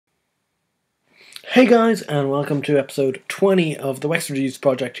Hey guys, and welcome to episode 20 of the Wexford Youths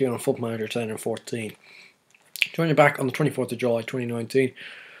project here on Football Manager 2014. Join you back on the 24th of July 2019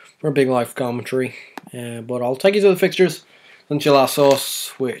 for a big live commentary. But I'll take you to the fixtures since you last saw us,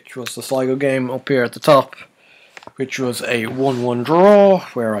 which was the Sligo game up here at the top, which was a 1-1 draw,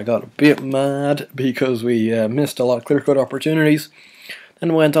 where I got a bit mad because we missed a lot of clear-cut opportunities.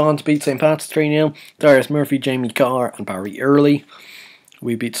 Then went on to beat St. Pat's 3-0, Darius Murphy, Jamie Carr and Barry Early.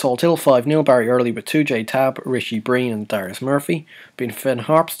 We beat Salt Hill 5-0, Barry Early with 2, J Tab, Richie Breen and Darius Murphy. Beat Finn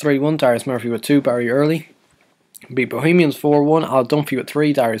Harps 3-1, Darius Murphy with 2, Barry Early. Beat Bohemians 4-1, Al Dunphy with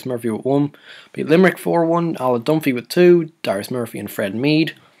 3, Darius Murphy with 1. Beat Limerick 4-1, Al Dunphy with 2, Darius Murphy and Fred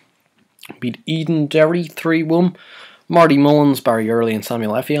Mead. Beat Eden Derry 3-1, Marty Mullins, Barry Early and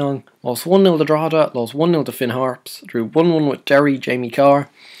Samuel Effiong. Lost 1-0 to Drogheda, lost 1-0 to Finn Harps. Drew 1-1 with Derry, Jamie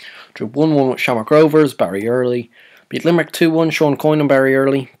Carr. Drew 1-1 with Shamrock Rovers, Barry Early. Beat Limerick 2-1, Sean Coyne and Barry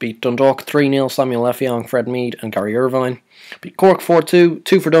Early. Beat Dundalk 3-0, Samuel Effiong, Fred Mead and Gary Irvine. Beat Cork 4-2,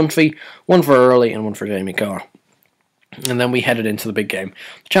 2 for Dunphy, 1 for Early and 1 for Jamie Carr. And then we headed into the big game.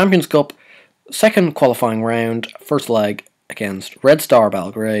 The Champions Cup, second qualifying round, first leg against Red Star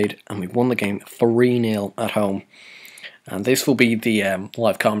Belgrade, and we won the game 3-0 at home. And this will be the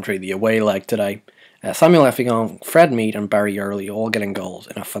live commentary, the away leg today. Samuel Effiong, Fred Mead and Barry Early all getting goals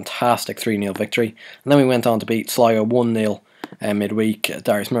in a fantastic 3-0 victory. And then we went on to beat Sligo 1-0 midweek,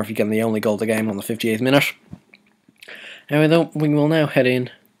 Darius Murphy getting the only goal of the game on the 58th minute. Anyway, we will now head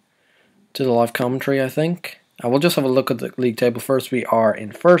in to the live commentary, I think. We'll just have a look at the league table first. We are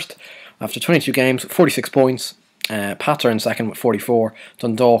in first after 22 games, 46 points. Pats are in second with 44,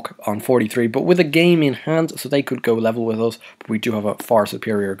 Dundalk on 43, but with a game in hand, so they could go level with us, but we do have a far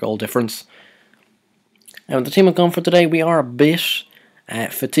superior goal difference. Now, the team I've gone for today, we are a bit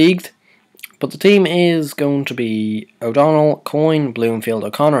fatigued, but the team is going to be O'Donnell, Coyne, Bloomfield,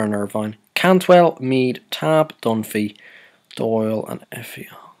 O'Connor and Irvine, Cantwell, Mead, Tab, Dunphy, Doyle and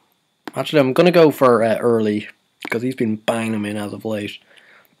Effiong. Actually, I'm going to go for Early, because he's been banging them in as of late.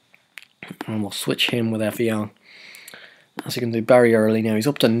 And we'll switch him with Effiong. As you can see, Barry Early now, he's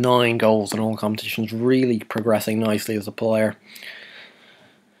up to 9 goals in all competitions, really progressing nicely as a player.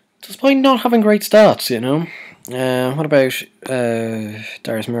 Despite not having great stats, you know. What about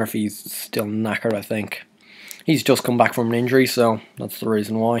Darius Murphy? He's still knackered, I think. He's just come back from an injury, so that's the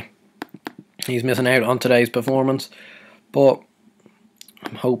reason why. He's missing out on today's performance. But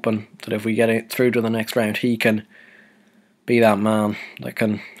I'm hoping that if we get it through to the next round, he can be that man that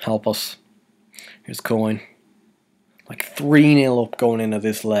can help us. Here's Coyne. Like 3-0 up going into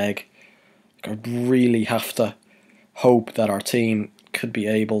this leg. I really have to hope that our team could be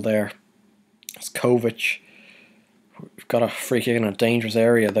able there. It's Kovic. We've got a free kick in a dangerous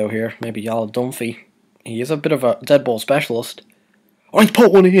area though here. Maybe Al Dunphy. He is a bit of a dead ball specialist. Oh, he's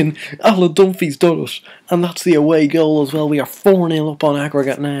put one in. Al Dunphy's done it. And that's the away goal as well. We are 4-0 up on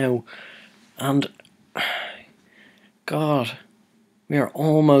aggregate now. And God, we are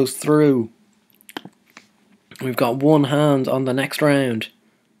almost through. We've got one hand on the next round.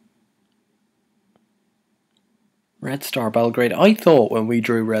 Red Star Belgrade. I thought when we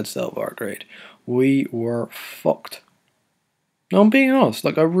drew Red Star Belgrade, we were fucked. No, I'm being honest.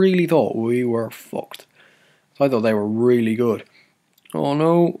 Like, I really thought we were fucked. I thought they were really good. Oh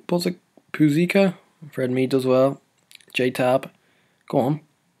no, Puzika. Fred Mead does well. J Tab. Go on.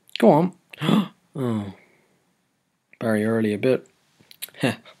 Go on. Oh. Barry Early a bit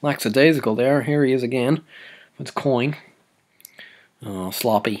lackadaisical there. Here he is again. It's Coyne. Oh,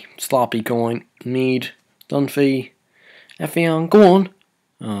 sloppy. Sloppy Coyne. Mead. Dunphy, Effiong, go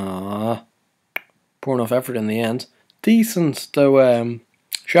on. Poor enough effort in the end. Decent, though,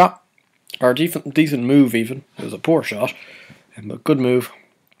 shot. Or decent move, even. It was a poor shot. But good move.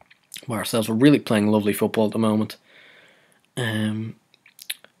 Ourselves, we're really playing lovely football at the moment. Here's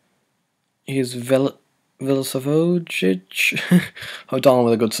Vilasavojic. O'Donnell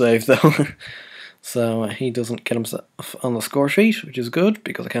with a good save, though. So he doesn't get himself on the score sheet, which is good,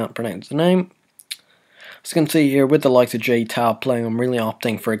 because I can't pronounce the name. As you can see here, with the likes of J Tab playing, I'm really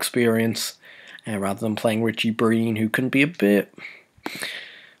opting for experience rather than playing Richie Breen, who can be a bit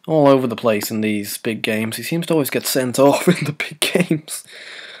all over the place in these big games. He seems to always get sent off in the big games.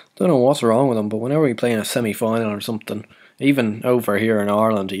 Don't know what's wrong with him, but whenever we play in a semi-final or something, even over here in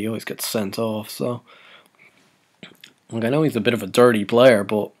Ireland, he always gets sent off. So, like, I know he's a bit of a dirty player,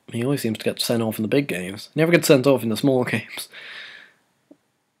 but he always seems to get sent off in the big games. He never gets sent off in the small games.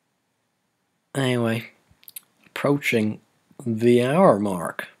 Anyway, approaching the hour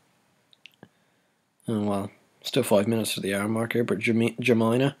mark. Oh well, still 5 minutes to the hour mark here, but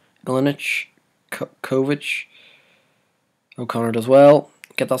Jamina, Ilinic, Kovic, O'Connor does well.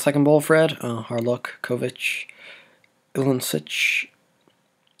 Get that second ball, Fred. Oh, hard luck. Kovic. Ilansic.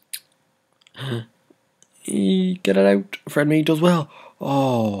 Get it out. Fred Mead does well.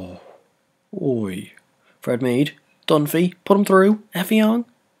 Oh. Oi. Fred Mead. Dunphy. Put him through. Effiong.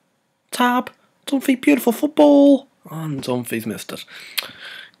 Tab. Dunphy. Beautiful football. And Dunphy's missed it.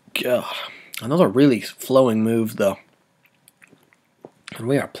 God. Another really flowing move, though. And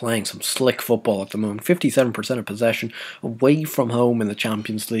we are playing some slick football at the moment. 57% of possession away from home in the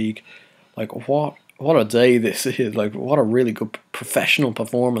Champions League. Like, what a day this is. Like, what a really good professional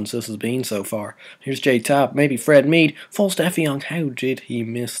performance this has been so far. Here's J Tab, maybe Fred Mead. Falls to Effiong. How did he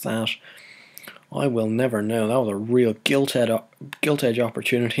miss that? I will never know. That was a real gilt edge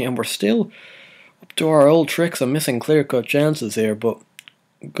opportunity. And we're still up to our old tricks of missing clear-cut chances here. But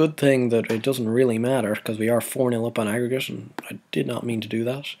good thing that it doesn't really matter, because we are 4-0 up on aggregate, and I did not mean to do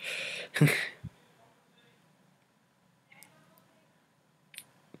that.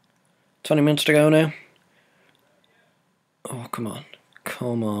 20 minutes to go now. Oh, come on.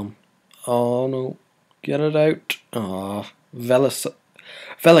 Come on. Oh, no. Get it out. Oh, Velikovic.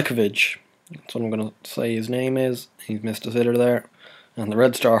 That's what I'm going to say his name is. He's missed his hitter there. And the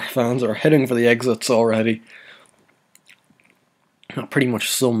Red Star fans are heading for the exits already. That pretty much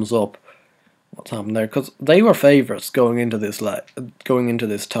sums up what's happened there, because they were favourites going into this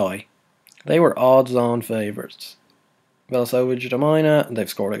tie. They were odds-on favourites. Velikovic, Demina, and they've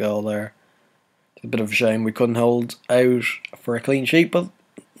scored a goal there. It's a bit of a shame we couldn't hold out for a clean sheet, but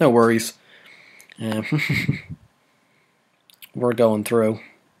no worries. We're going through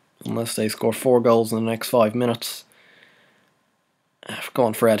unless they score 4 goals in the next 5 minutes. Go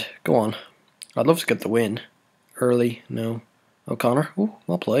on, Fred. Go on. I'd love to get the win early. No. O'Connor. Ooh,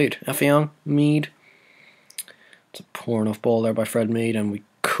 well played. Effiong. Mead. It's a poor enough ball there by Fred Mead, and we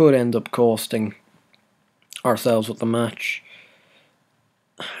could end up costing ourselves with the match.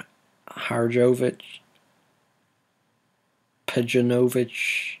 Harjovic.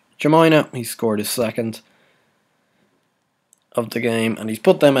 Pejanovic. Jamina. He scored his second of the game, and he's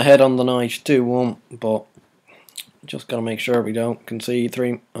put them ahead on the night 2-1, but just got to make sure we don't concede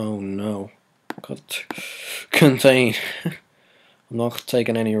 3. Oh no. Got to contain. I'm not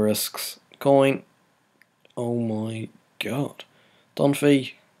taking any risks. Coin. Oh my god.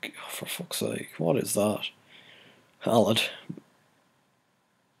 Dunphy. Oh, for fuck's sake. What is that? Halid.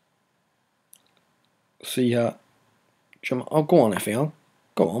 See ya. Oh, go on, Effiong.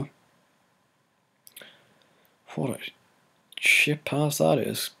 Go on. What a shit pass that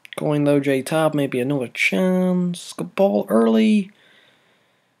is. Going though, J Tab. Maybe another chance. Good ball early.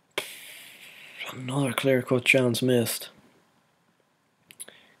 Another clear-cut chance missed.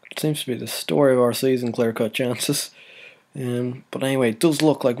 It seems to be the story of our season, clear-cut chances. But anyway, it does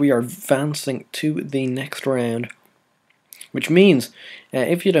look like we are advancing to the next round. Which means,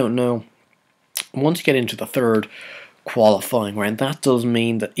 if you don't know, once you get into the third qualifying round, that does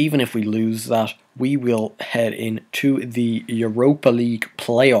mean that even if we lose that, we will head into the Europa League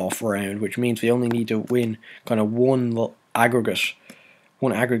playoff round, which means we only need to win kind of one aggregate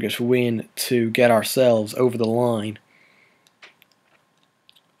win to get ourselves over the line.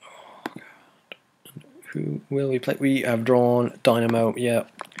 Who will we play? We have drawn Dynamo. Yeah,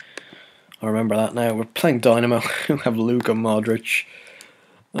 I remember that now. We're playing Dynamo. We have Luka Modric.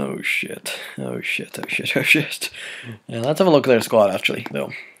 Oh shit. Oh shit. Oh shit. Oh shit. Yeah, let's have a look at their squad actually,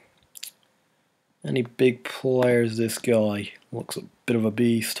 though. Any big players? This guy looks a bit of a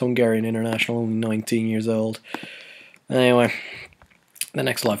beast. Hungarian international, only 19 years old. Anyway, the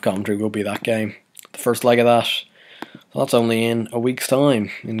next live commentary will be that game. The first leg of that. So that's only in a week's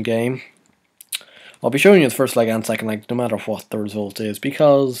time in game. I'll be showing you the first leg and second leg no matter what the result is,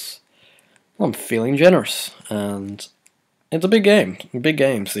 because well, I'm feeling generous and it's a big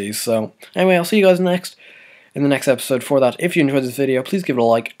game, see. So anyway, I'll see you guys in the next episode. For that, if you enjoyed this video, please give it a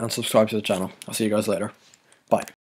like and subscribe to the channel. I'll see you guys later. Bye.